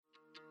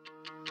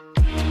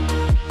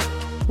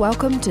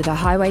Welcome to the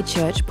Highway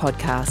Church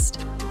podcast.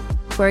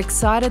 We're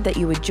excited that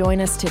you would join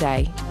us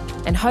today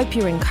and hope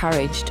you're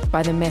encouraged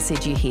by the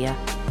message you hear.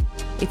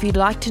 If you'd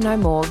like to know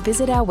more,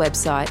 visit our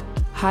website,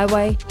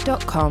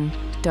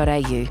 highway.com.au.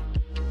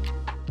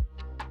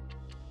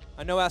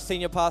 I know our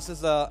senior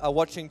pastors are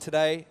watching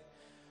today.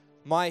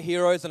 My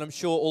heroes, and I'm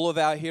sure all of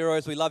our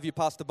heroes, we love you,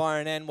 Pastor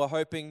Byron, and we're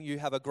hoping you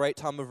have a great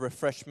time of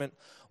refreshment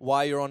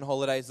while you're on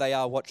holidays. They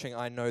are watching,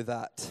 I know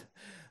that,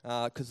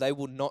 because they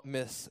will not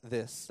miss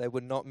this. They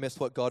would not miss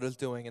what God is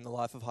doing in the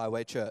life of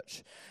Highway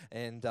Church.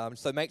 And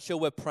so make sure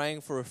we're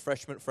praying for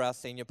refreshment for our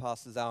senior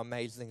pastors, our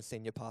amazing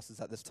senior pastors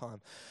at this time.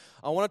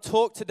 I want to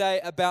talk today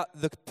about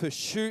the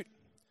pursuit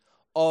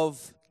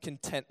of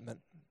contentment.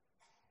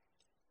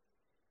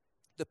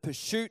 The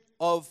pursuit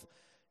of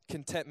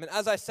contentment.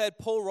 As I said,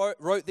 Paul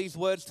wrote these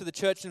words to the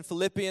church in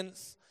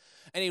Philippians,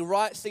 and he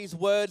writes these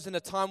words in a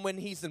time when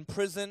he's in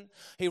prison.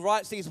 He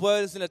writes these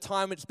words in a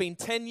time when it's been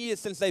 10 years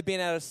since they've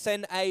been able to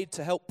send aid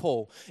to help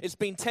Paul. It's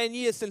been 10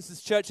 years since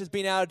this church has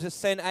been able to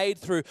send aid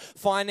through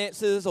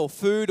finances or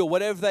food or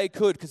whatever they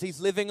could, because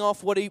he's living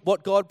off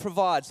what God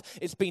provides.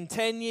 It's been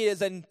 10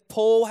 years, and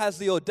Paul has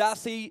the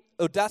audacity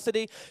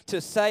to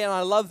say, and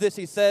I love this,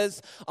 he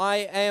says,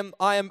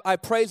 I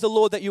praise the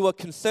Lord that you are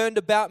concerned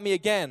about me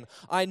again.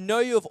 I know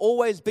you have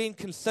always been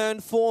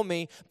concerned for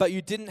me, but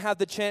you didn't have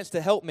the chance to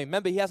help me.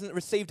 Remember, he hasn't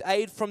received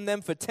aid from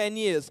them for 10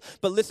 years.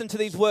 But listen to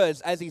these words.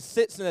 As he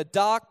sits in a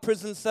dark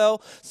prison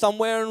cell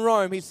somewhere in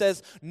Rome, he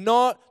says,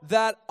 not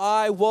that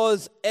I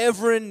was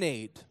ever in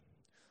need,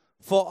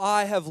 for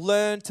I have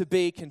learned to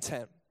be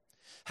content.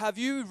 Have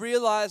you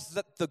realized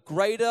that the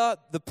greater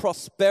the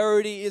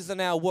prosperity is in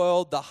our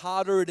world, the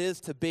harder it is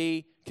to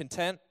be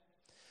content?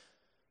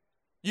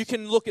 You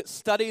can look at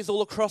studies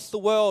all across the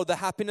world. The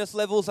happiness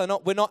levels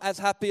we're not as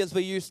happy as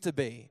we used to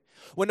be.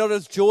 We're not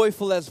as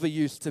joyful as we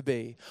used to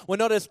be. We're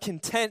not as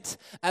content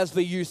as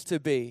we used to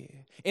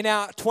be. In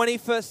our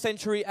 21st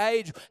century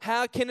age,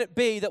 how can it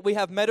be that we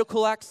have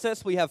medical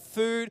access, we have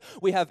food,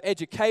 we have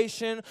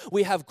education,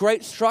 we have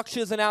great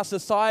structures in our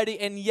society,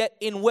 and yet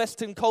in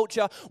Western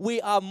culture,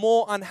 we are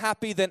more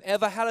unhappy than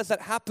ever? How does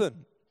that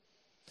happen?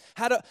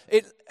 How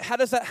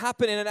does that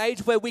happen in an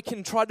age where we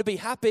can try to be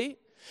happy,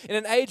 in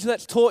an age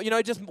that's taught,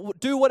 just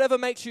do whatever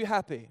makes you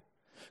happy.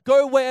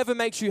 Go wherever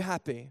makes you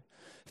happy.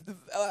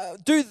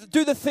 Do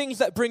the things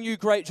that bring you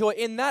great joy.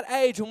 In that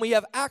age, when we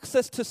have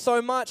access to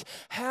so much,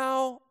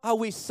 how are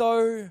we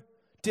so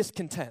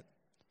discontent?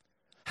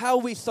 How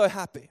are we so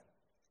happy?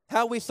 How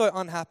are we so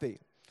unhappy?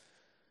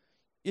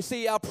 You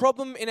see, our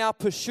problem in our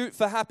pursuit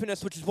for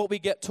happiness, which is what we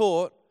get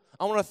taught,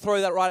 I want to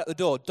throw that right at the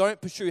door. Don't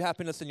pursue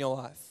happiness in your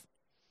life.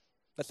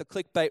 That's a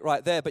clickbait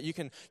right there, but you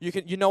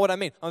know what I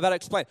mean. I'm about to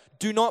explain.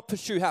 Do not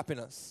pursue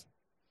happiness,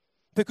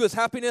 because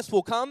happiness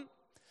will come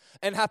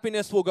and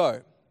happiness will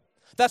go.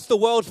 That's the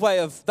world's way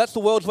of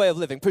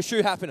living.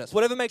 Pursue happiness.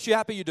 Whatever makes you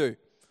happy, you do.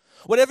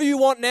 Whatever you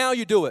want now,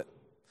 you do it.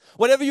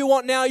 Whatever you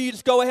want now, you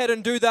just go ahead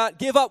and do that.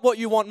 Give up what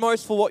you want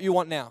most for what you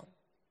want now.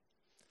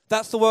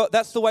 That's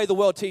the way the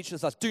world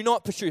teaches us. Do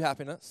not pursue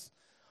happiness.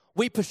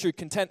 We pursue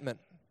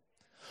contentment.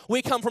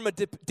 We come from a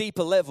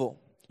deeper level.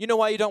 You know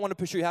why you don't want to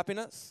pursue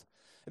happiness?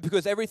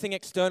 Because everything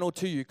external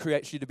to you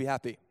creates you to be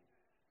happy.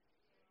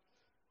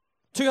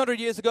 200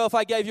 years ago, if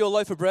I gave you a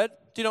loaf of bread,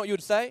 do you know what you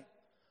would say?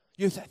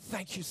 You would say,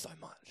 thank you so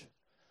much.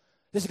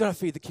 This is going to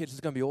feed the kids. It's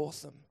going to be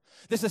awesome.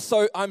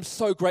 I'm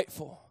so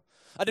grateful.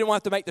 I didn't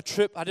want to have to make the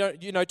trip.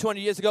 200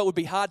 years ago, it would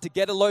be hard to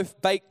get a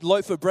baked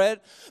loaf of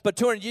bread. But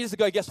 200 years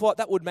ago, guess what?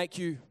 That would make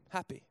you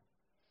happy.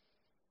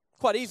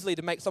 Quite easily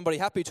to make somebody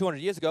happy 200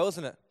 years ago,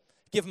 isn't it?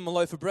 Give them a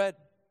loaf of bread.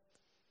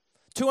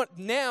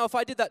 Now, if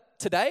I did that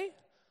today,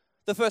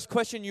 the first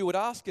question you would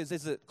ask is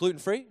it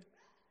gluten-free?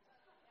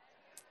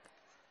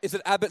 Is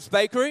it Abbott's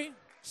Bakery?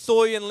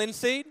 Soy and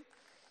linseed?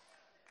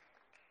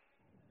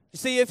 You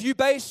see, if you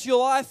base your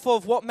life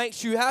off what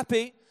makes you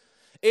happy,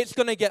 it's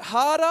going to get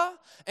harder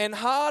and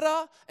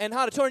harder and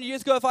harder. 200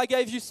 years ago, if I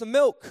gave you some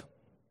milk,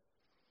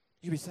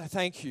 you'd be saying,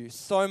 thank you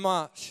so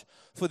much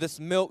for this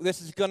milk.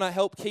 This is going to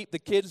help keep the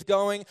kids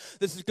going.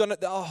 This is going to,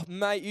 oh,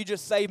 mate, you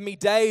just saved me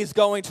days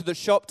going to the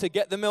shop to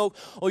get the milk,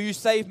 or you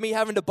saved me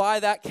having to buy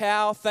that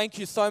cow. Thank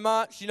you so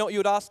much. You know what you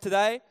would ask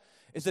today?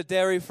 Is it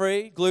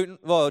dairy-free,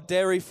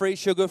 dairy-free,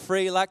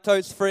 sugar-free,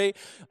 lactose-free,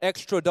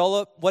 extra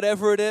 $1,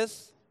 whatever it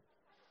is?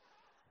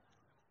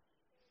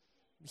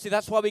 You see,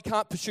 that's why we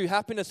can't pursue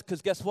happiness,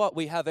 because guess what?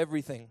 We have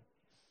everything.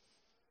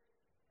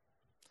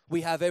 We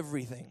have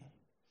everything.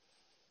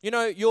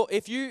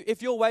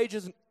 If your wage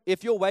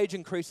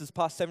increases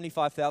past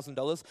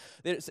 $75,000,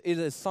 it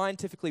is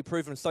scientifically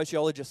proven,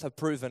 sociologists have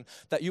proven,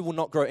 that you will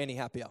not grow any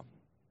happier.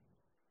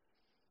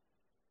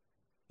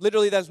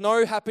 Literally, there's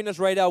no happiness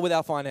radar with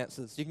our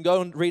finances. You can go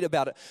and read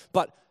about it.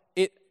 But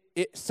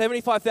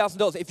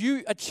 $75,000, if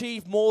you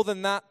achieve more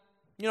than that,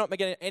 you're not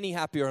getting any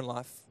happier in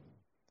life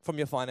from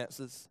your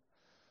finances.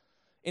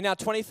 In our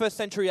 21st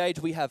century age,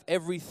 we have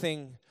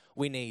everything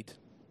we need.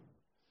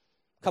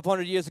 A couple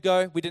hundred years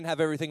ago, we didn't have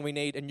everything we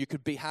need, and you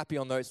could be happy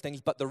on those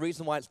things. But the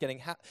reason why it's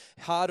getting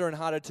harder and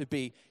harder to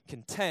be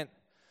content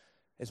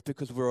is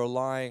because we're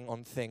relying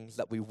on things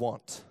that we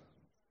want.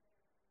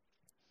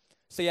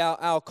 See,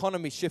 our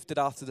economy shifted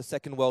after the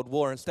Second World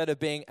War. Instead of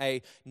being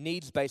a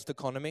needs-based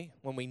economy,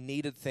 when we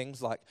needed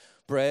things like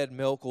bread,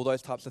 milk, all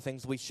those types of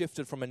things, we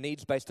shifted from a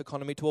needs-based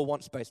economy to a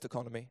wants-based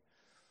economy.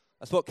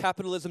 That's what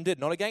capitalism did.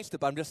 Not against it,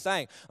 but I'm just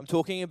saying. I'm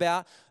talking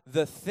about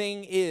the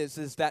thing is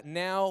that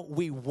now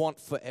we want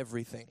for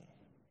everything.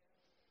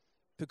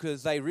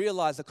 Because they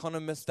realize,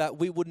 economists, that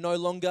we would no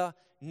longer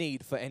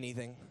need for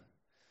anything.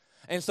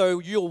 And so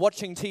you're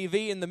watching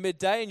TV in the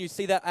midday and you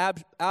see that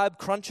ab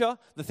cruncher,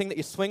 the thing that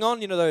you swing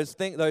on, you know,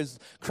 those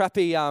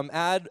crappy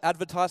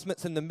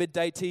advertisements in the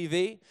midday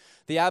TV,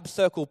 the Ab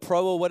Circle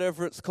Pro or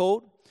whatever it's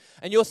called.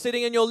 And you're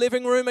sitting in your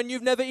living room and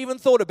you've never even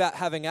thought about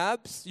having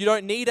abs. You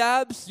don't need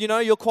abs, you know,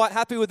 you're quite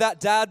happy with that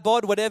dad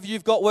bod, whatever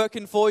you've got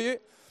working for you.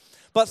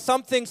 But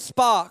something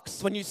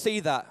sparks when you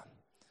see that.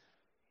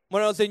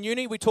 When I was in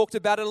uni, we talked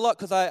about it a lot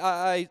because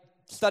I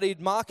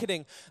studied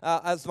marketing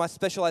as my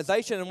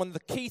specialization, and one of the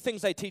key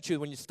things they teach you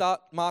when you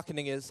start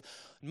marketing is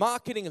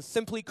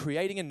simply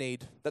creating a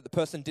need that the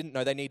person didn't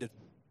know they needed.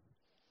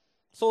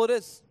 That's all it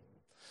is.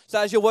 So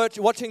as you're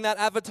watching that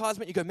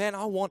advertisement, you go, man,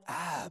 I want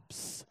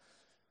abs.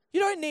 You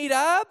don't need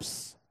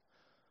abs.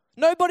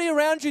 Nobody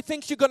around you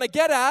thinks you're going to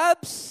get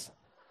abs.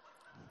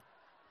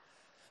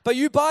 But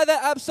you buy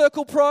that Ab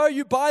Circle Pro,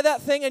 you buy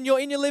that thing, and you're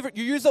in your living room.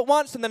 You use it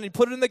once, and then you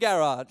put it in the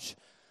garage.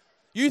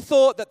 You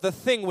thought that the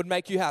thing would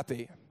make you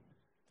happy.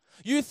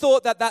 You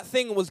thought that that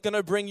thing was going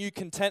to bring you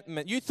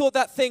contentment. You thought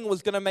that thing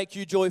was going to make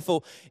you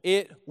joyful.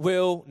 It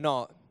will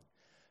not,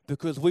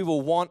 because we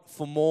will want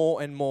for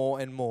more and more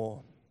and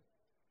more.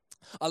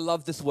 I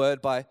love this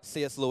word by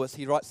C.S. Lewis.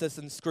 He writes this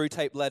in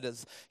Screwtape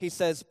Letters. He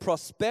says,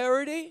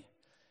 prosperity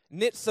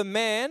knits a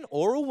man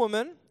or a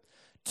woman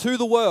to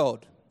the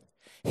world.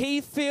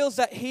 He feels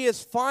that he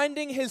is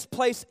finding his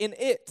place in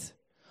it,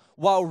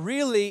 while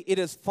really it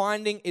is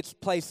finding its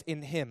place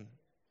in him.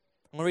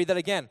 I'm going to read that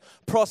again.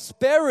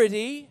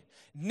 Prosperity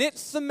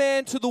knits a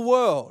man to the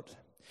world.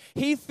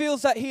 He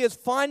feels that he is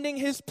finding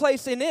his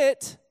place in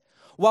it,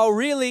 while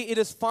really it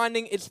is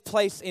finding its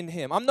place in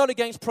him. I'm not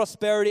against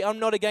prosperity. I'm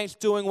not against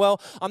doing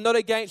well. I'm not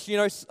against,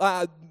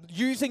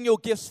 using your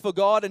gifts for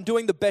God and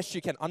doing the best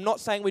you can. I'm not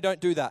saying we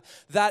don't do that.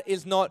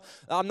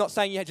 I'm not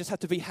saying you just have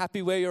to be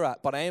happy where you're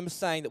at, but I am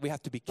saying that we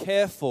have to be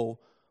careful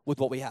with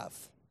what we have.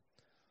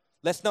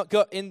 Let's not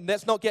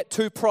get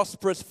too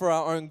prosperous for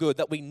our own good,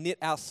 that we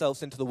knit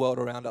ourselves into the world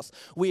around us.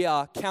 We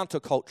are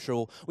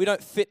countercultural. We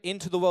don't fit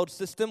into the world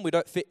system. We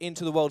don't fit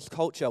into the world's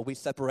culture. We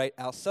separate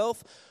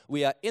ourselves.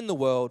 We are in the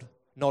world,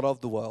 not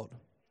of the world.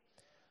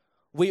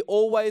 We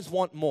always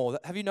want more.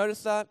 Have you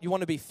noticed that? You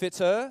want to be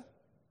fitter.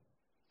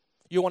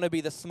 You want to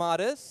be the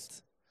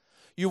smartest.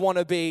 You want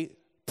to be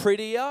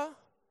prettier.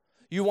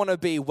 You want to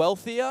be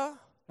wealthier.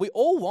 We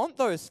all want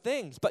those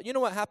things. But you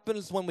know what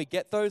happens when we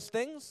get those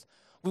things?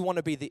 We want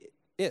to be the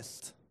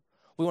ist.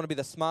 We want to be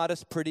the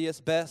smartest,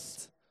 prettiest,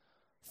 best,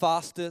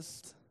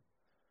 fastest.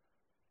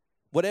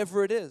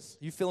 Whatever it is,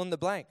 you fill in the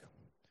blank.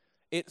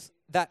 It's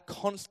that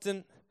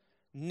constant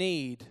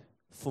need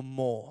for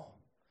more.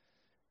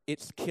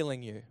 It's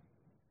killing you.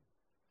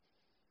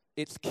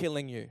 It's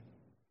killing you.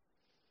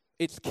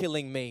 It's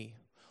killing me.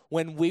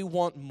 When we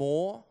want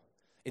more,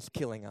 it's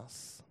killing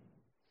us.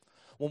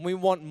 When we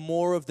want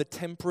more of the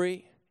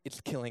temporary,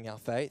 it's killing our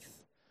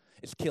faith.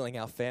 It's killing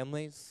our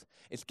families.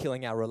 It's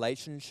killing our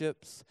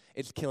relationships.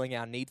 It's killing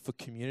our need for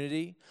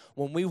community.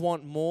 When we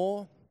want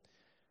more,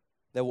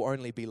 there will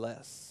only be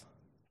less.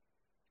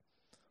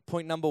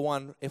 Point number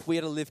one, if we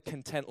are to live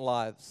content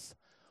lives,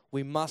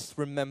 we must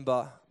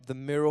remember the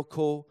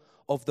miracle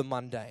of the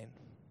mundane.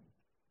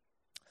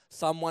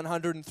 Psalm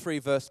 103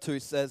 verse 2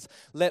 says,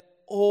 let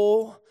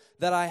all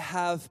that I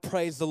have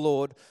praise the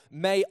Lord.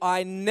 May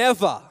I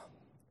never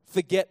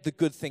forget the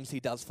good things He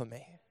does for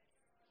me.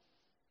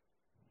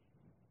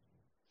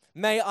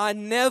 May I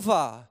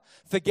never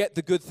forget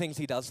the good things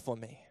He does for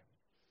me.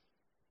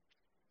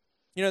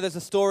 You know, there's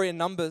a story in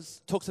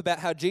Numbers, talks about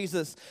how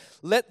Jesus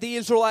took the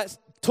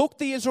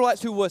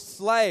Israelites who were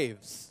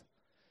slaves,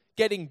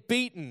 getting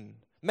beaten,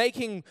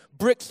 making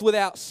bricks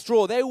without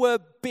straw. They were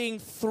being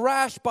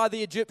thrashed by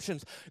the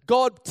Egyptians.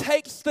 God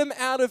takes them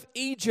out of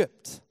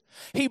Egypt.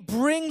 He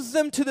brings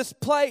them to this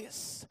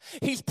place.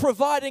 He's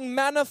providing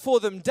manna for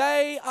them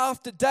day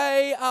after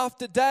day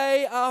after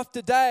day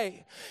after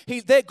day.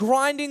 They're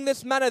grinding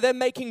this manna. They're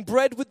making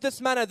bread with this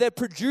manna. They're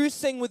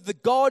producing with the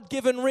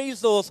God-given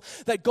resource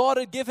that God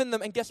had given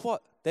them. And guess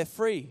what? They're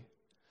free.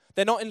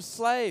 They're not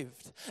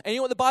enslaved. And you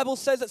know what the Bible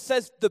says? It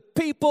says the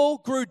people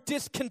grew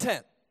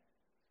discontent.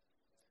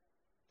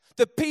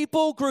 The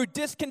people grew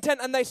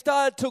discontent and they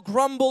started to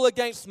grumble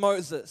against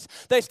Moses.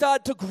 They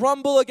started to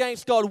grumble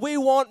against God. We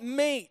want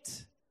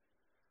meat.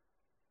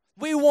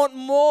 We want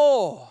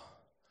more.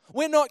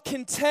 We're not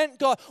content,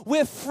 God.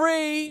 We're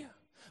free,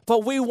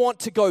 but we want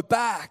to go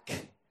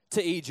back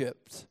to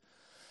Egypt.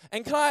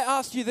 And can I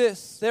ask you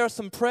this? There are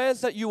some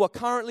prayers that you are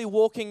currently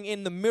walking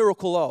in the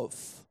miracle of.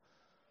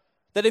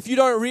 That if you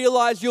don't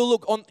realize, you'll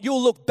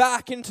look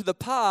back into the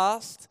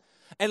past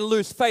and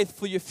lose faith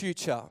for your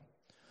future.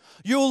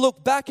 You'll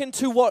look back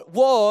into what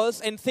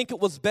was and think it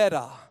was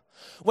better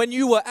when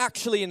you were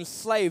actually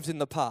enslaved in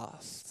the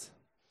past.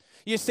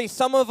 You see,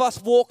 some of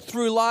us walk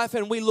through life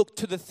and we look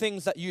to the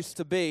things that used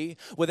to be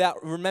without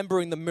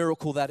remembering the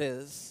miracle that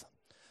is.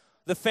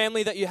 The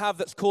family that you have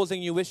that's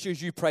causing you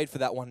issues, you prayed for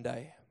that one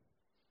day.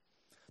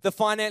 The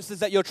finances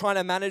that you're trying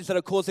to manage that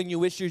are causing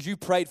you issues, you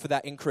prayed for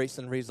that increase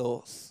in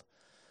resource.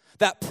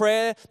 That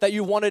prayer that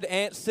you wanted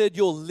answered,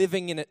 you're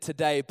living in it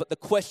today. But the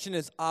question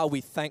is, are we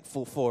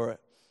thankful for it?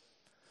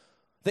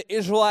 The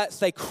Israelites,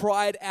 they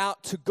cried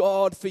out to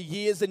God for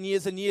years and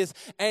years and years,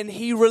 and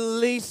He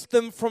released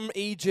them from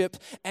Egypt,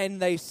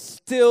 and they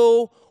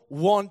still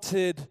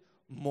wanted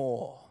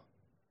more.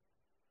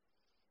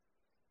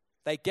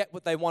 They get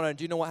what they want, and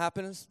do you know what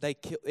happens?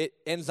 It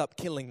ends up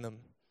killing them.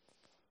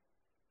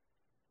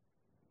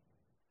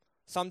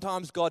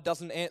 Sometimes God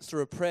doesn't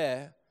answer a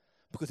prayer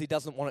because He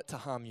doesn't want it to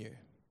harm you.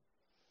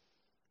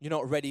 You're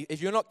not ready.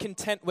 If you're not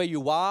content where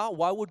you are,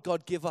 why would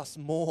God give us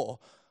more?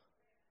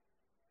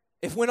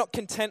 If we're not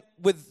content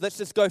with, let's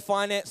just go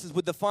finances,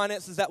 with the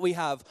finances that we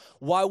have,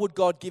 why would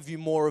God give you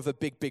more of a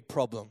big, big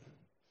problem?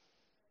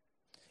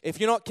 If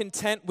you're not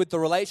content with the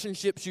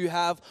relationships you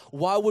have,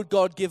 why would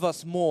God give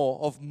us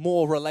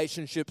more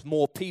relationships,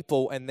 more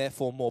people, and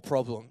therefore more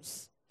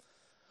problems?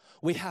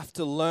 We have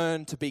to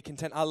learn to be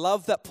content. I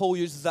love that Paul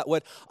uses that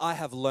word, I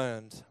have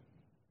learned.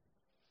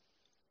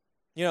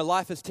 You know,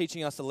 life is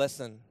teaching us a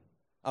lesson.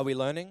 Are we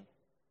learning?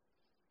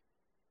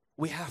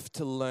 We have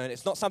to learn.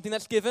 It's not something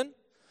that's given.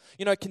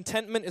 You know,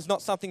 contentment is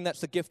not something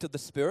that's a gift of the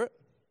Spirit.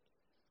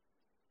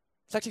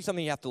 It's actually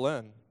something you have to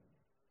learn.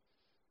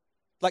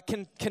 Like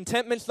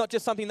contentment's not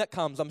just something that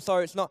comes. I'm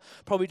sorry, it's not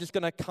probably just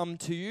going to come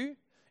to you.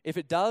 If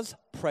it does,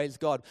 praise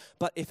God.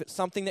 But if it's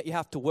something that you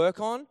have to work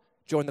on,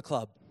 join the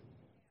club.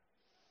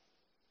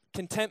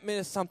 Contentment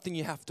is something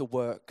you have to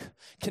work.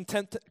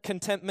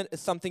 Contentment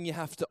is something you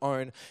have to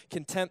own.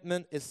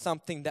 Contentment is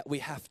something that we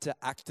have to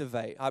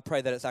activate. I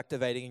pray that it's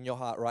activating in your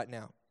heart right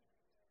now.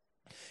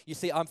 You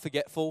see, I'm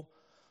forgetful.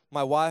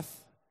 My wife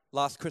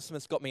last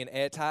Christmas got me an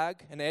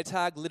AirTag. An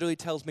AirTag literally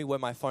tells me where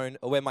my phone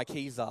or where my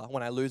keys are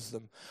when I lose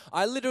them.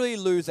 I literally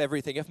lose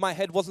everything. If my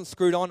head wasn't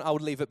screwed on, I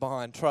would leave it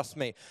behind. Trust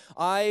me.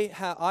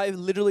 I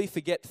literally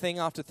forget thing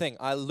after thing.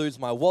 I lose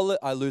my wallet.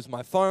 I lose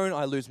my phone.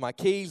 I lose my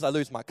keys. I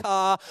lose my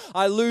car.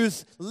 I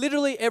lose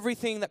literally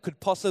everything that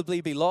could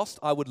possibly be lost.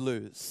 I would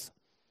lose.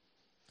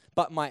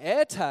 But my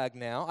AirTag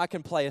now, I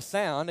can play a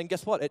sound, and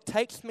guess what? It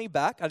takes me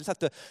back. I just have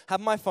to have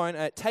my phone,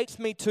 and it takes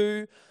me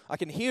to, I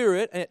can hear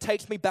it, and it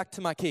takes me back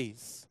to my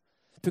keys.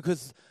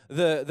 Because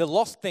the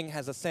lost thing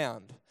has a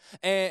sound.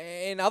 And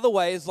in other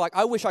ways, like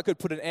I wish I could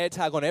put an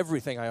AirTag on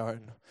everything I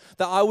own.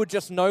 That I would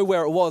just know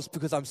where it was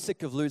because I'm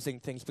sick of losing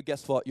things. But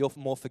guess what? You're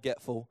more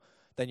forgetful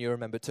than you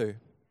remember too.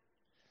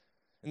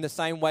 In the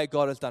same way,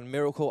 God has done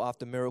miracle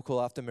after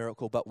miracle after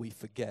miracle, but we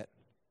forget.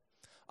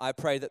 I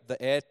pray that the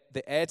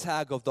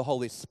AirTag of the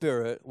Holy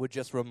Spirit would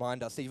just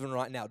remind us, even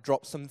right now,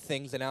 drop some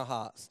things in our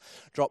hearts,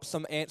 drop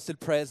some answered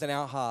prayers in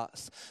our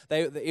hearts.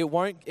 It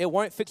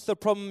won't fix the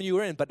problem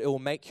you're in, but it will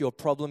make your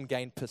problem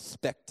gain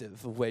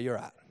perspective of where you're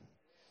at.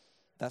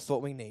 That's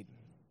what we need.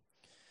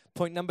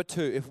 Point number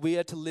 2, if we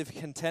are to live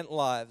content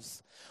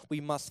lives, we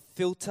must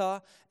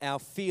filter our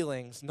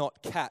feelings,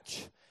 not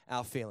catch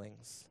our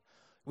feelings.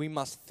 We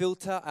must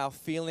filter our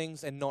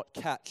feelings and not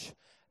catch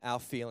our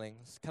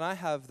feelings. Can I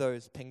have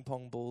those ping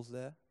pong balls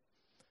there?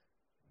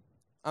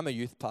 I'm a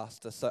youth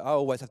pastor, so I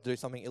always have to do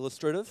something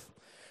illustrative.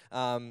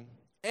 And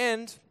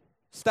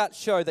stats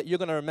show that you're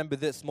going to remember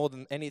this more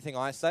than anything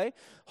I say.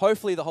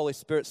 Hopefully the Holy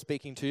Spirit's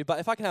speaking to you. But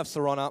if I can have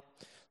Saron up,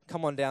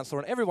 come on down,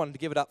 Saron. Everyone to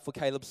give it up for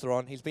Caleb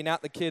Saron. He's been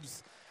out the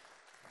kids.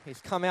 He's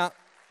come out.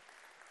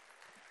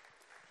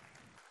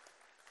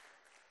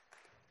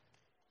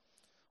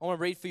 I want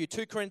to read for you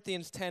 2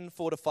 Corinthians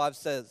 10:4-5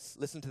 says,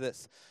 listen to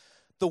this.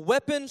 The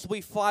weapons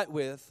we fight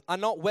with are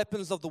not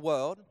weapons of the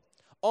world.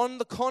 On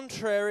the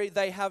contrary,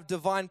 they have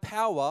divine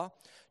power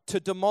to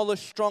demolish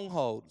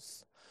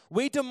strongholds.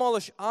 We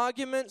demolish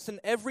arguments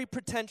and every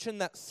pretension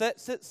that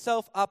sets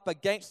itself up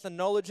against the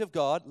knowledge of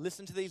God.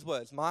 Listen to these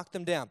words, mark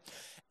them down.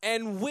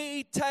 And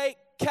we take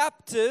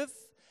captive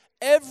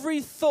every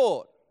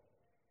thought.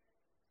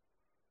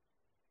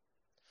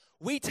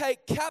 We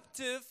take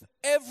captive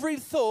every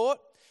thought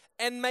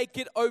and make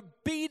it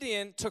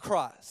obedient to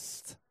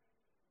Christ.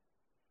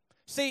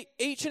 See,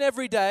 each and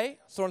every day,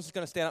 Soren's just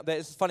going to stand up there.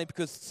 This is funny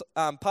because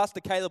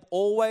Pastor Caleb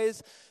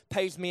always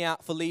pays me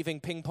out for leaving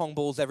ping pong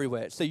balls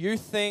everywhere. It's a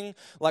youth thing.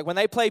 Like when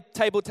they play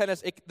table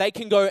tennis, they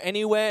can go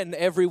anywhere and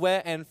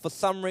everywhere. And for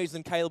some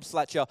reason, Caleb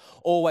Slatcher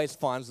always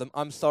finds them.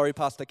 I'm sorry,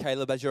 Pastor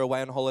Caleb, as you're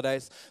away on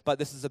holidays, but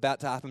this is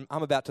about to happen.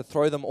 I'm about to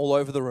throw them all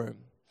over the room.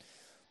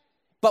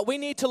 But we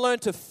need to learn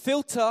to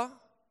filter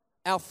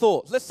our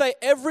thoughts. Let's say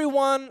every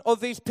one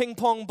of these ping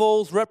pong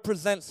balls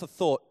represents a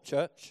thought,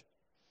 church.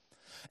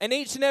 And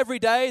each and every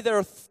day, there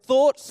are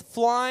thoughts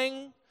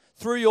flying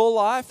through your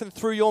life and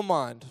through your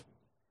mind.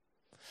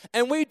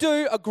 And we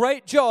do a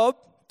great job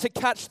to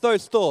catch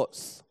those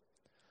thoughts.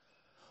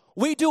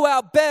 We do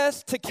our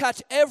best to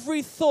catch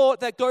every thought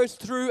that goes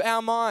through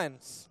our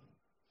minds.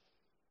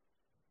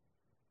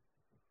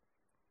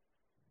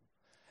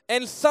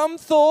 And some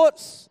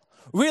thoughts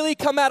really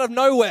come out of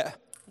nowhere.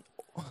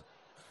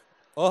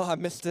 Oh, I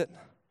missed it.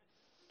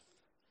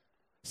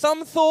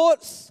 Some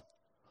thoughts,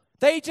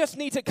 they just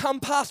need to come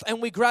past and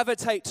we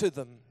gravitate to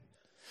them.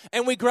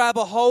 And we grab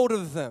a hold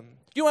of them.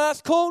 You know what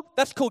that's called?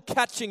 That's called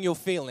catching your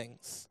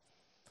feelings.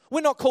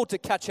 We're not called to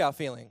catch our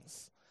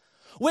feelings.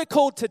 We're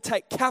called to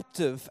take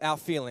captive our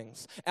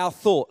feelings, our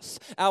thoughts,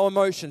 our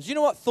emotions. You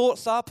know what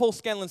thoughts are? Paul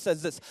Scanlon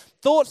says this.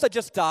 Thoughts are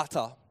just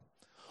data.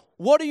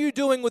 What are you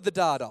doing with the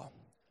data?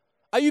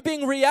 Are you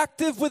being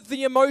reactive with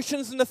the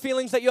emotions and the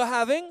feelings that you're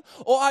having?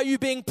 Or are you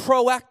being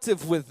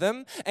proactive with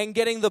them and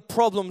getting the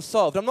problem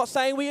solved? I'm not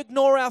saying we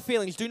ignore our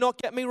feelings. Do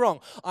not get me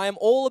wrong. I am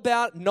all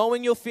about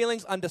knowing your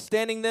feelings,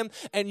 understanding them,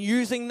 and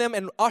using them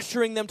and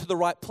ushering them to the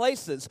right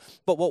places.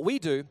 But what we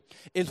do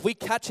is we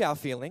catch our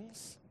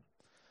feelings.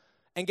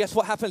 And guess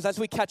what happens? As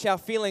we catch our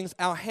feelings,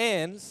 our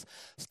hands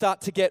start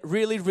to get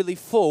really, really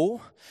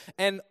full.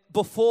 And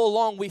before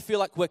long, we feel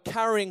like we're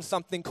carrying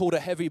something called a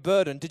heavy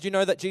burden. Did you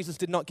know that Jesus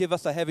did not give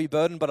us a heavy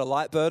burden, but a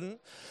light burden?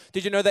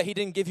 Did you know that he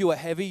didn't give you a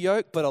heavy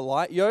yoke, but a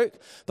light yoke?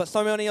 But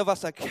so many of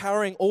us are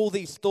carrying all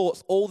these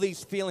thoughts, all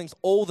these feelings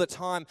all the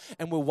time,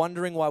 and we're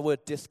wondering why we're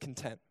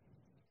discontent.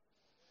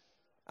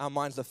 Our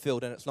minds are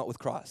filled, and it's not with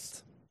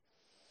Christ.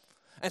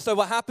 And so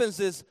what happens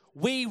is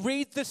we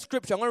read the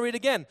scripture. I'm going to read it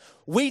again.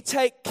 We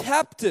take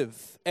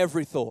captive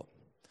every thought.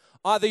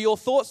 Either your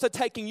thoughts are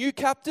taking you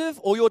captive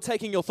or you're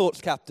taking your thoughts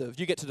captive.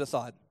 You get to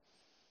decide.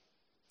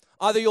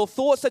 Either your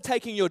thoughts are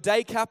taking your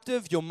day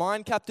captive, your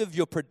mind captive,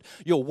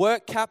 your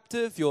work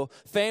captive, your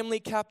family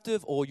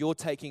captive, or you're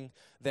taking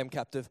them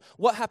captive.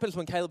 What happens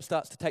when Caleb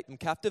starts to take them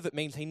captive? It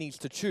means he needs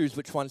to choose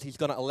which ones he's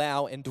going to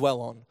allow and dwell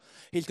on.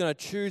 He's going to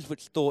choose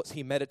which thoughts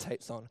he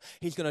meditates on.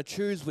 He's going to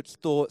choose which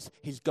thoughts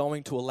he's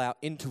going to allow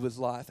into his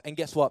life. And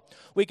guess what?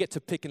 We get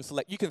to pick and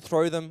select. You can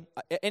throw them,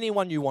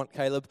 anyone you want,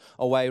 Caleb,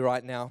 away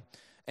right now.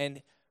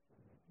 And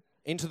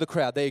into the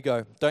crowd. There you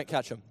go. Don't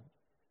catch them.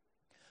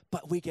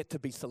 But we get to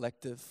be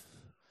selective.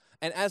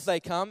 And as they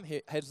come,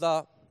 heads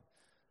up,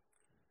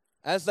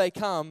 as they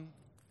come,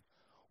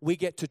 we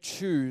get to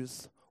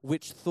choose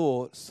which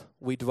thoughts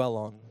we dwell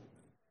on.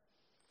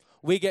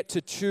 We get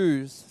to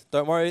choose.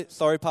 Don't worry,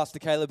 sorry, Pastor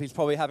Caleb, he's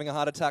probably having a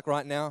heart attack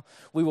right now.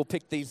 We will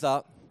pick these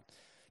up.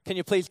 Can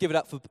you please give it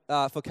up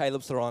for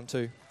Caleb Saran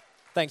too?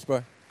 Thanks,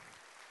 bro.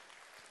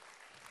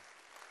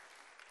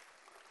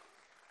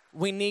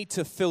 We need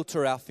to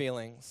filter our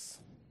feelings.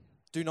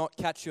 Do not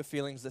catch your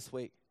feelings this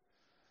week.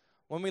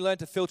 When we learn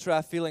to filter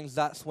our feelings,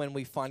 that's when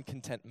we find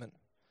contentment.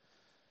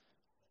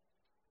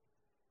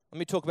 Let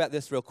me talk about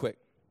this real quick.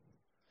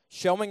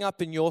 Showing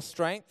up in your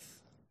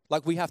strength,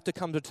 like we have to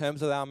come to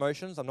terms with our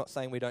emotions. I'm not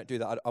saying we don't do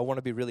that. I want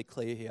to be really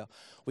clear here.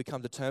 We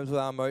come to terms with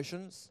our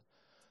emotions,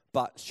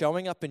 but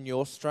showing up in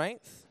your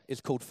strength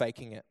is called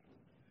faking it.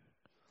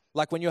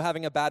 Like when you're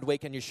having a bad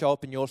week and you show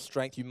up in your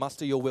strength, you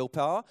muster your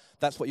willpower,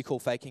 that's what you call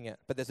faking it.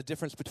 But there's a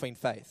difference between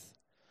faith.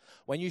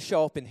 When you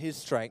show up in his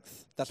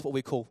strength, that's what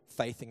we call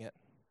faithing it.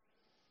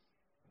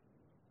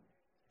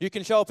 You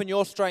can show up in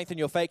your strength and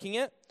you're faking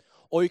it,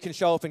 or you can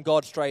show up in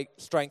God's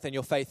strength and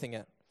you're faithing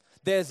it.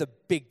 There's a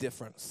big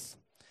difference.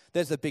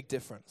 There's a big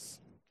difference.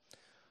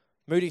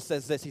 Moody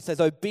says this. He says,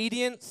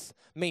 obedience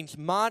means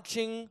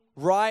marching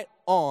right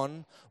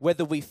on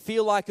whether we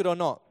feel like it or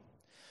not.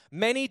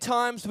 Many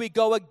times we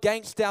go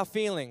against our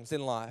feelings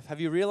in life.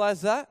 Have you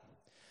realized that?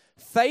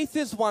 Faith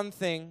is one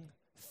thing,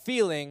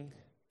 feeling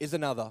is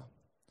another.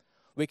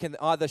 We can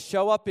either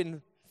show up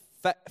in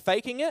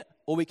faking it,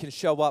 or we can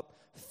show up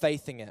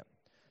faithing it.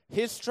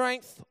 His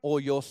strength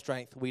or your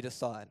strength, we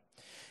decide.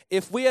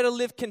 If we are to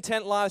live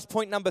content lives,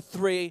 point number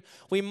 3,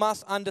 we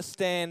must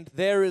understand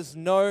there is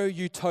no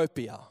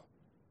utopia,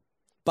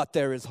 but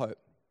there is hope.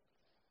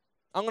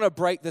 I'm going to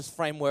break this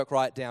framework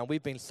right down.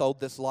 We've been sold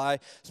this lie,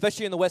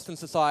 especially in the Western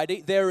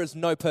society. There is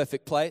no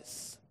perfect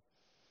place.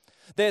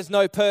 There's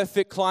no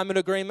perfect climate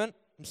agreement.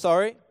 I'm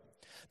sorry.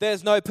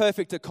 There's no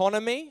perfect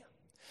economy.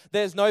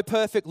 There's no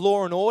perfect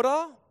law and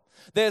order.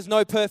 There's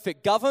no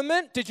perfect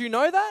government. Did you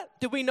know that?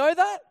 Did we know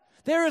that?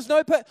 There is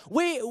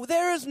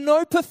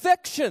no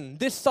perfection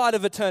this side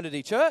of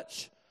eternity,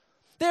 church.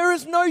 There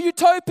is no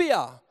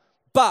utopia,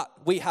 but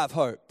we have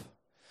hope.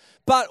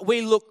 But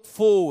we look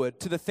forward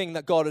to the thing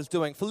that God is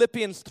doing.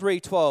 Philippians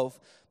 3:12,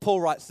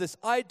 Paul writes this,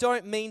 I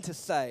don't mean to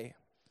say,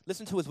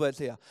 listen to his words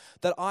here,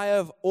 that I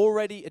have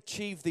already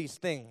achieved these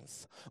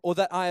things or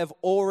that I have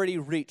already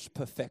reached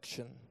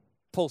perfection.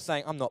 Paul's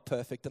saying, I'm not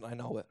perfect and I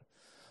know it.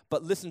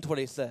 But listen to what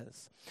he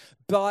says.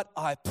 But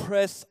I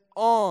press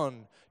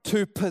on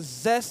to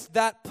possess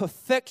that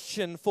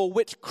perfection for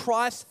which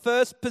Christ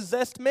first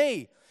possessed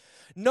me.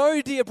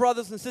 No, dear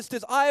brothers and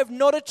sisters, I have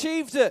not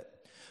achieved it,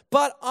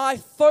 but I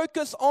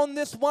focus on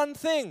this one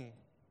thing.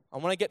 I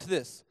want to get to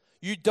this.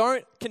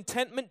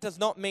 Contentment does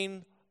not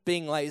mean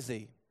being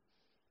lazy.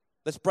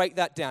 Let's break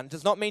that down. It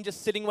does not mean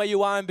just sitting where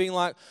you are and being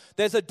like,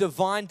 there's a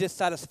divine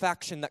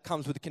dissatisfaction that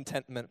comes with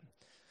contentment.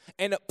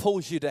 And it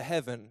pulls you to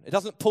heaven. It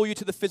doesn't pull you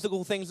to the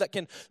physical things that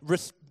can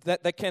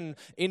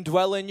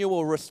indwell in you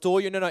or restore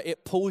you. No,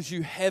 it pulls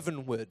you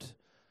heavenward.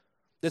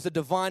 There's a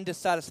divine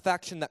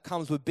dissatisfaction that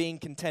comes with being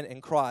content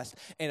in Christ,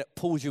 and it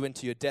pulls you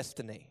into your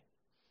destiny.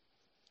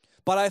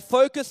 But I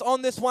focus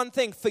on this one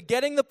thing,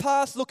 forgetting the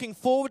past, looking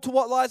forward to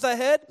what lies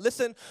ahead.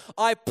 Listen,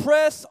 I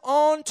press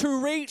on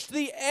to reach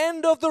the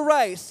end of the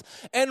race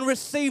and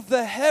receive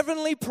the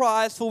heavenly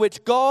prize for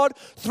which God,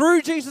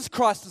 through Jesus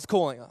Christ, is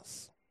calling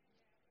us.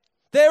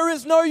 There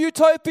is no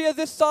utopia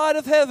this side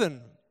of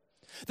heaven.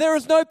 There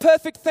is no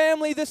perfect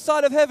family this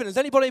side of heaven. Is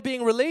anybody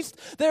being released?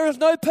 There is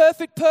no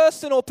perfect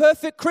person or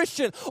perfect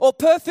Christian or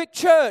perfect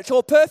church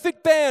or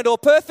perfect band or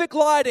perfect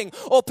lighting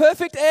or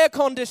perfect air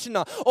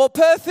conditioner or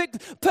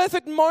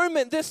perfect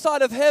moment this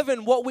side of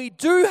heaven. What we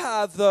do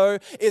have, though,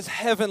 is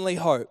heavenly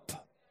hope.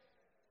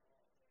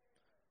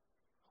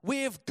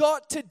 We have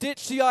got to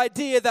ditch the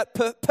idea that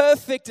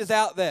perfect is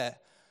out there.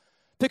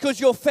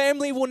 Because your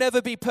family will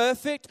never be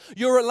perfect,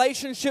 your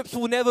relationships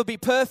will never be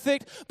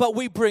perfect, but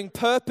we bring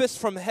purpose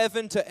from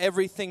heaven to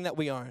everything that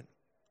we own.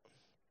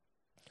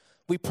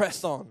 We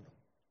press on.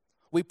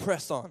 We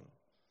press on.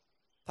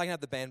 If I can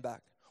have the band back.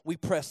 We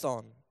press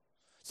on.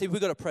 See, we've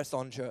got to press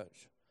on,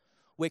 church.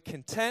 We're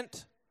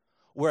content.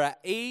 We're at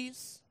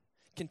ease.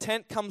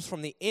 Content comes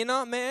from the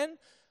inner man.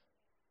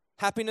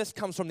 Happiness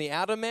comes from the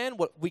outer man,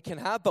 what we can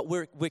have, but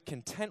we're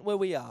content where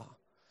we are.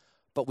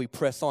 But we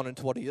press on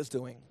into what he is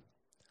doing.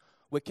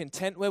 We're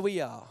content where we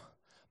are,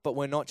 but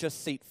we're not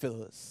just seat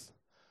fillers.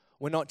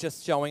 We're not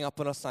just showing up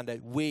on a Sunday.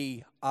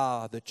 We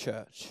are the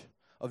church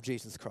of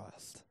Jesus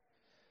Christ.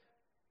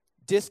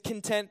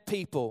 Discontent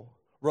people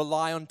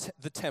rely on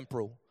the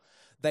temporal.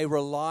 They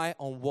rely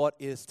on what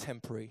is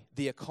temporary.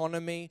 The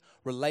economy,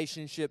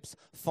 relationships,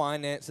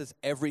 finances,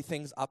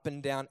 everything's up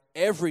and down.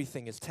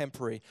 Everything is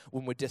temporary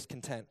when we're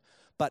discontent.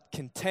 But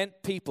content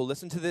people,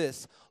 listen to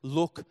this,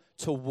 look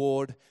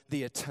toward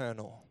the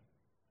eternal.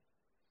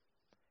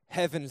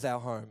 Heaven's our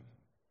home.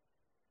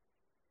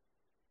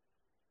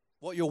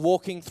 What you're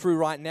walking through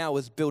right now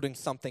is building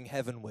something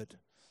heavenward.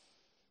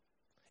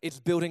 It's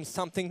building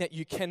something that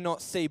you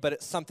cannot see, but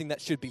it's something that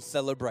should be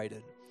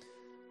celebrated.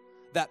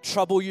 That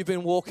trouble you've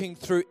been walking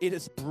through, it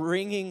is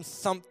bringing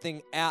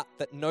something out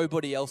that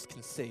nobody else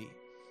can see.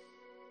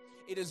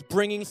 It is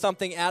bringing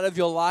something out of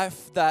your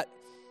life that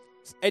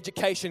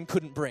education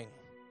couldn't bring.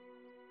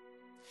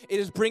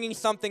 It is bringing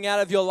something out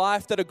of your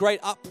life that a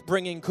great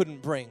upbringing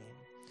couldn't bring.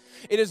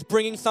 It is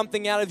bringing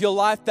something out of your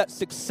life that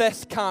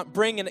success can't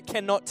bring and it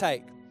cannot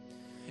take.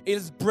 It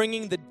is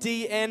bringing the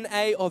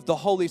DNA of the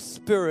Holy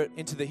Spirit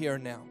into the here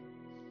and now.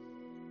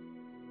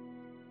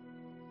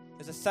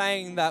 There's a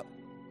saying that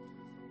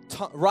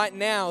right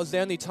now is the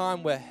only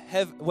time where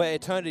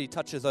eternity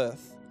touches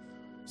earth.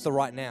 So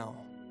right now,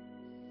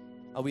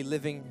 are we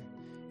living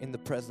in the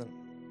present?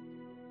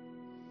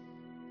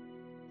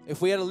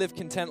 If we are to live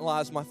content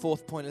lives, my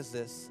fourth point is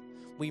this.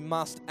 We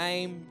must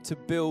aim to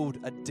build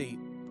a deep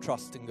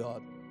trust in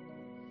God.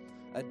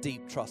 A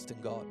deep trust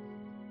in God.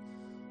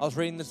 I was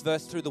reading this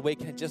verse through the week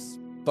and it just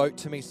spoke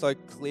to me so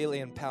clearly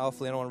and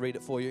powerfully. I don't want to read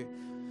it for you.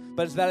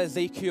 But it's about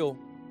Ezekiel.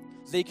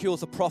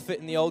 Ezekiel's a prophet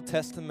in the Old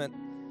Testament.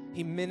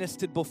 He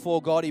ministered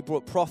before God. He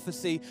brought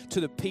prophecy to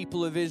the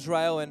people of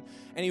Israel. And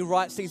he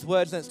writes these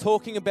words, and it's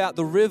talking about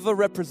the river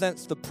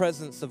represents the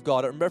presence of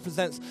God. It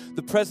represents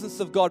the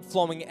presence of God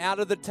flowing out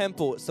of the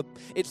temple.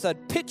 It's a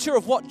picture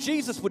of what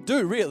Jesus would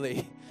do,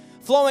 really.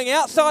 Flowing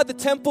outside the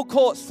temple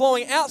courts,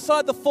 flowing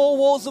outside the four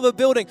walls of a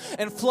building,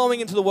 and flowing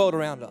into the world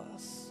around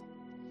us.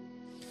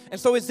 And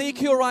so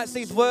Ezekiel writes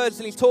these words,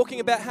 and he's talking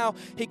about how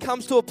he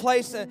comes to a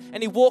place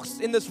and he walks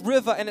in this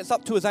river, and it's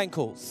up to his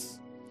ankles.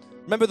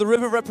 Remember, the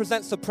river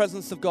represents the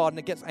presence of God, and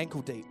it gets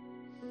ankle deep.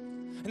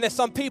 And there's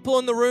some people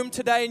in the room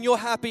today, and you're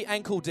happy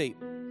ankle deep.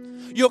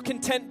 You're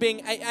content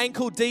being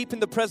ankle deep in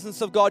the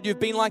presence of God. You've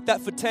been like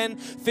that for 10,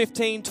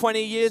 15,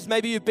 20 years.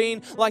 Maybe you've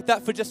been like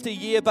that for just a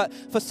year, but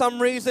for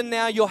some reason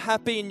now you're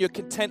happy and you're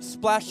content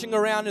splashing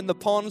around in the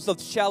ponds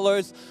of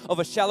shallows of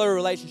a shallow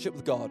relationship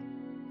with God.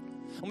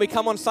 And we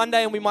come on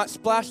Sunday and we might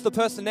splash the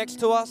person next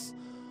to us.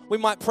 We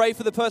might pray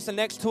for the person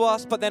next to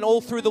us, but then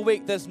all through the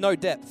week there's no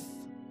depth.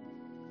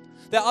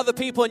 There are other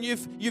people and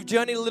you've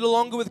journeyed a little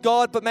longer with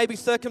God, but maybe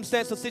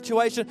circumstance or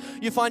situation,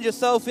 you find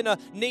yourself in a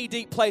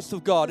knee-deep place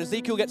with God.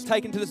 Ezekiel gets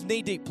taken to this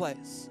knee-deep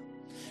place.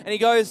 And he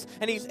goes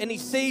and he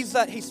sees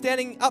that he's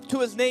standing up to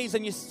his knees,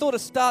 and you sort of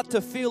start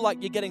to feel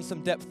like you're getting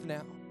some depth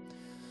now.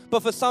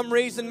 But for some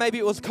reason, maybe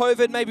it was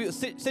COVID, maybe it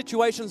was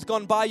situations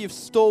gone by, you've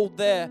stalled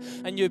there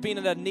and you've been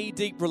in a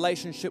knee-deep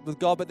relationship with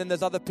God, but then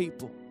there's other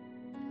people.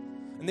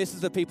 And this is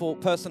the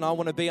person I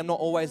want to be. I'm not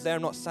always there,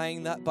 I'm not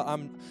saying that, but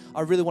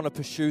I really want to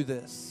pursue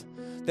this.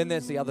 Then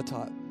there's the other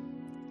type.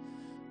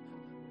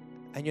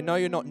 And you know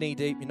you're not knee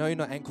deep, you know you're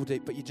not ankle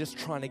deep, but you're just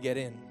trying to get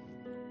in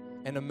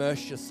and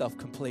immerse yourself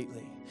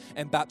completely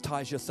and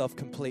baptize yourself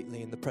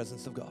completely in the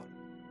presence of God.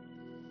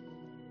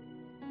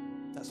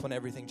 That's when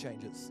everything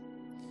changes.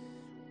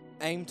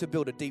 Aim to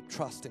build a deep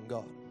trust in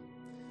God.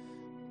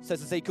 It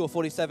says Ezekiel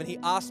 47, he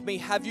asked me,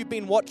 have you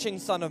been watching,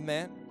 Son of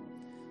Man?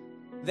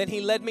 Then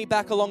he led me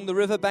back along the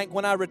riverbank.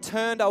 When I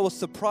returned, I was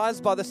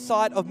surprised by the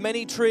sight of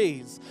many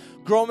trees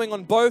growing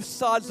on both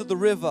sides of the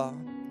river.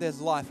 there's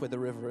life where the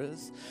river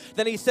is.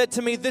 Then he said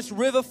to me, this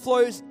river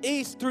flows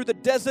east through the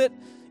desert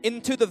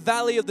into the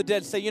valley of the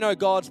dead. So you know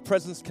God's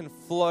presence can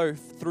flow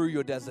through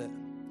your desert.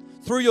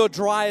 Through your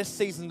driest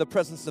season, the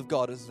presence of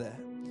God is there.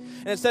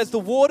 And it says, the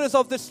waters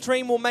of this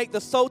stream will make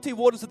the salty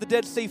waters of the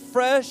Dead Sea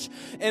fresh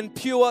and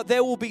pure.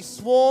 There will be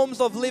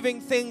swarms of living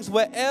things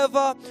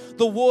wherever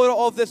the water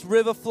of this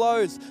river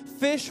flows.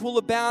 Fish will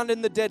abound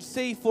in the Dead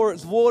Sea, for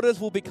its waters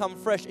will become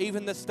fresh.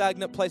 Even the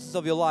stagnant places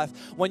of your life,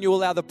 when you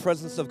allow the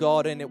presence of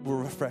God in, it will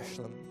refresh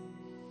them.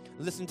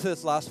 Listen to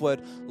this last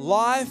word.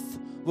 Life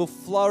will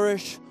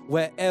flourish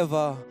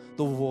wherever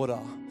the water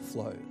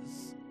flows.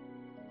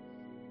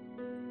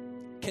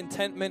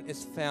 Contentment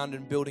is found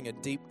in building a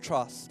deep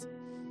trust.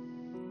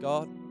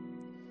 God,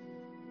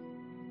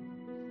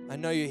 I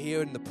know you're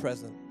here in the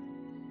present.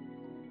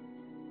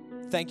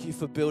 Thank you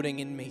for building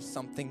in me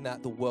something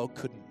that the world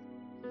couldn't.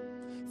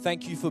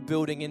 Thank you for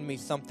building in me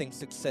something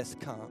success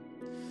can't.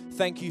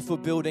 Thank you for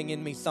building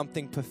in me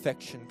something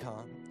perfection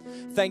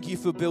can't. Thank you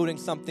for building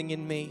something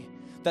in me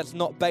that's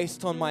not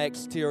based on my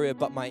exterior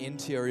but my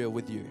interior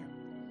with you.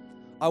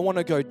 I want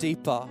to go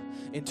deeper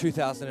in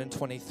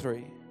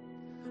 2023.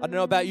 I don't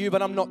know about you,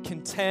 but I'm not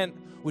content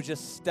with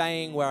just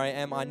staying where I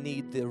am. I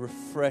need the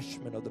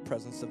refreshment of the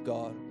presence of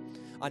God.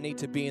 I need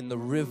to be in the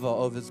river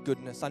of His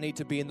goodness. I need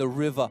to be in the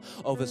river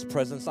of His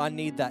presence. I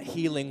need that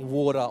healing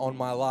water on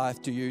my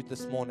life to you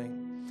this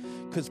morning.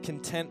 Because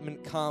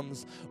contentment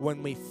comes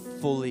when we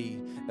fully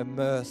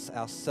immerse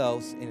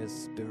ourselves in His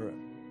Spirit.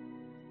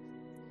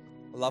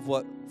 I love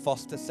what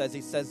Foster says.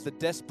 He says, the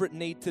desperate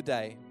need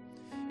today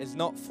is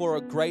not for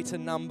a greater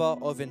number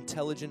of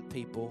intelligent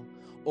people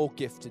or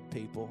gifted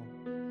people,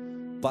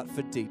 but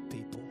for deep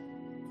people.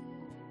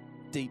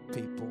 Deep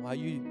people. Are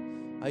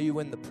you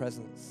in the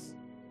presence?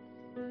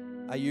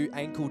 Are you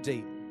ankle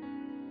deep?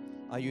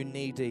 Are you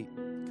knee deep?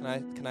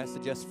 Can I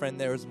suggest,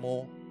 friend, there is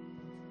more?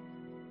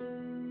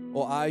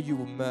 Or are you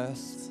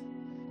immersed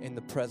in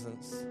the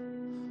presence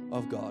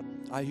of God?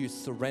 Are you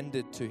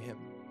surrendered to Him?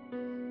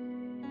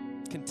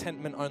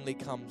 Contentment only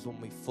comes when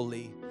we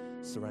fully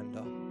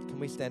surrender. Can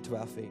we stand to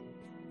our feet?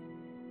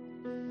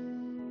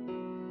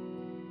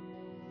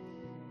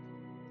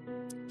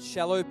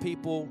 Shallow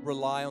people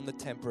rely on the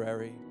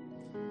temporary.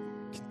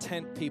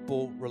 Content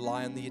people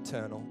rely on the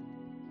eternal.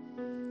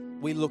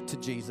 We look to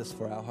Jesus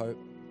for our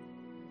hope.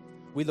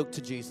 We look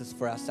to Jesus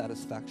for our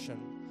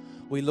satisfaction.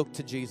 We look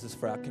to Jesus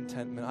for our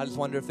contentment. I just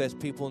wonder if there's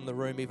people in the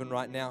room even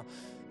right now,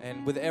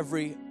 and with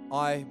every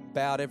eye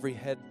bowed, every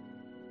head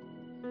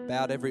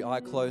bowed, every eye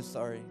closed,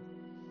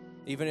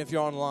 Even if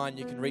you're online,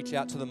 you can reach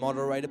out to the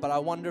moderator, but I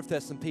wonder if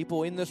there's some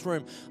people in this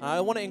room, and I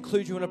want to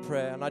include you in a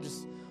prayer, and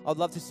I'd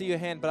love to see your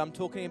hand, but I'm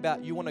talking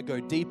about you want to go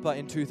deeper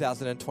in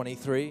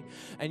 2023,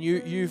 and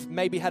you've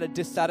maybe had a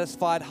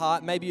dissatisfied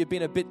heart. Maybe you've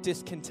been a bit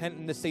discontent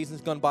and the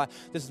season's gone by.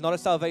 This is not a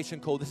salvation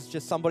call. This is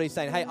just somebody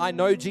saying, hey, I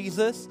know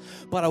Jesus,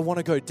 but I want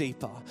to go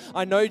deeper.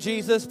 I know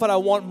Jesus, but I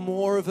want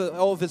more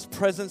of His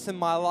presence in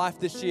my life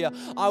this year.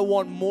 I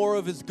want more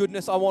of His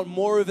goodness. I want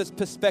more of His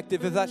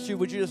perspective. If that's you,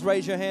 would you just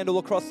raise your hand all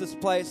across this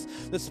place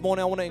this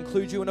morning? I want to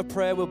include you in a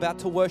prayer. We're about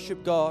to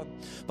worship God,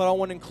 but I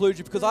want to include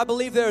you because I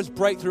believe there is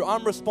breakthrough.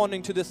 I'm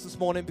responding to this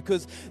morning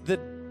because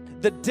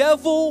the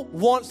devil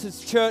wants his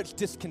church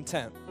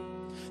discontent.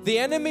 The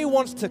enemy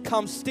wants to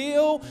come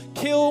steal,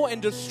 kill,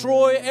 and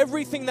destroy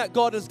everything that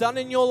God has done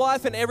in your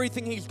life and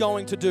everything He's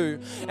going to do.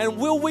 And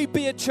will we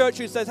be a church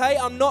who says, hey,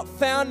 I'm not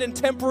found in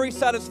temporary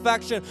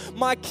satisfaction.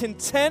 My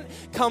content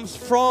comes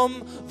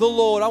from the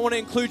Lord. I want to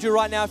include you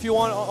right now. If you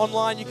want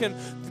online, you can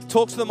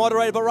talk to the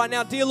moderator. But right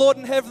now, dear Lord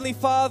and Heavenly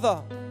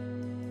Father,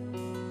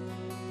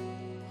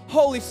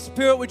 Holy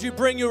Spirit, would you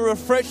bring your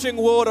refreshing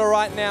water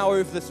right now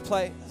over this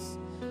place?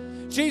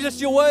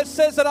 Jesus, your word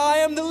says that I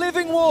am the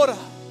living water.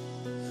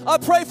 I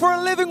pray for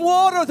a living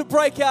water to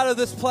break out of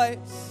this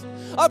place.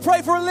 I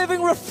pray for a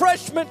living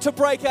refreshment to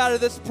break out of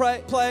this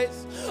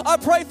place. I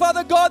pray,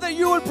 Father God, that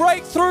you would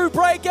break through,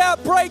 break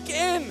out, break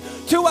in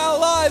to our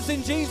lives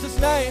in Jesus'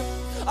 name.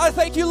 I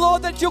thank you,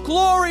 Lord, that your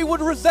glory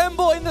would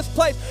resemble in this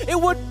place. It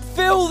would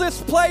fill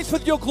this place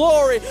with your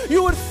glory.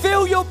 You would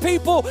fill your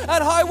people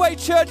at Highway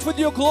Church with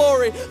your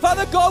glory.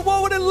 Father God,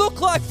 what would it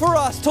look like for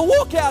us to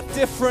walk out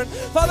different?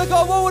 Father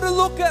God, what would it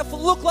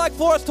look like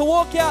for us to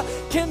walk out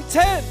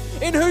content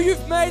in who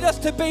you've made us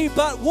to be,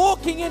 but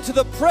walking into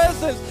the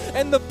presence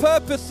and the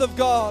purpose of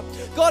God?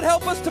 God,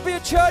 help us to be a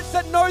church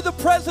that know the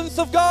presence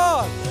of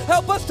God.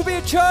 Help us to be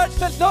a church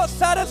that's not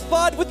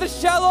satisfied with the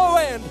shallow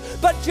end,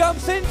 but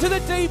jumps into the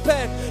deep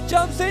end,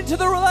 jumps into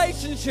the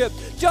relationship,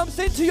 jumps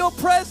into your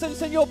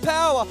presence and your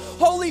power.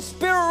 Holy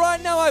Spirit,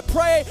 right now I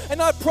pray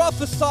and I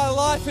prophesy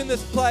life in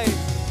this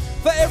place.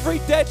 For every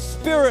dead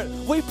spirit,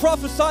 we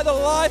prophesy the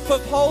life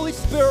of Holy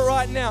Spirit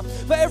right now.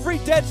 For every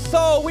dead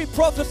soul, we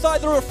prophesy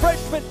the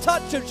refreshment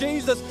touch of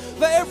Jesus.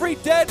 For every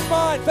dead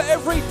mind, for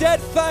every dead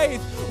faith,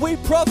 we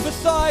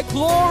prophesy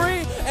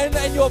glory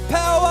and your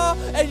power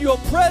and your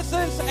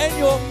presence and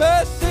your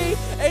mercy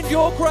and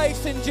your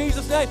grace in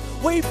Jesus' name.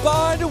 We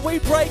bind and we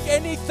break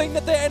anything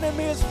that the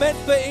enemy has meant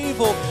for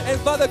evil. And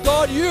Father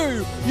God,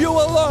 you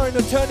alone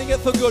are turning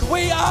it for good.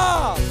 We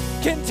are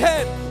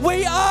content.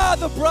 We are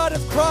the bride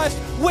of Christ.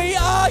 We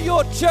are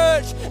your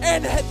church,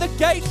 and the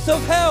gates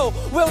of hell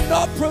will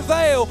not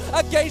prevail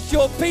against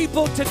your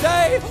people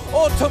today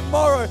or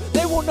tomorrow.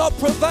 They will not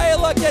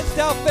prevail against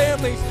our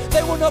families.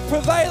 They will not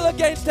prevail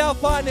against our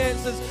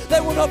finances.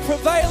 They will not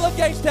prevail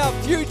against our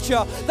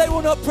future. They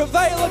will not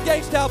prevail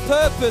against our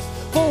purpose,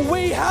 for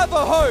we have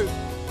a hope,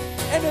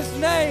 and his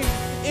name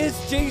is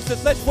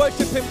Jesus. Let's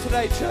worship him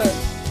today,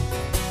 church.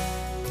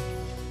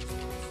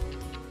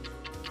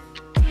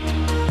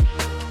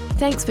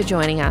 Thanks for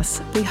joining us.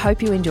 We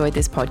hope you enjoyed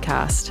this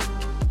podcast.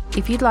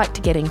 If you'd like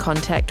to get in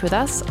contact with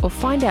us or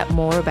find out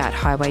more about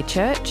Highway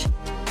Church,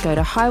 go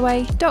to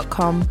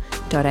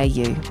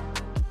highway.com.au.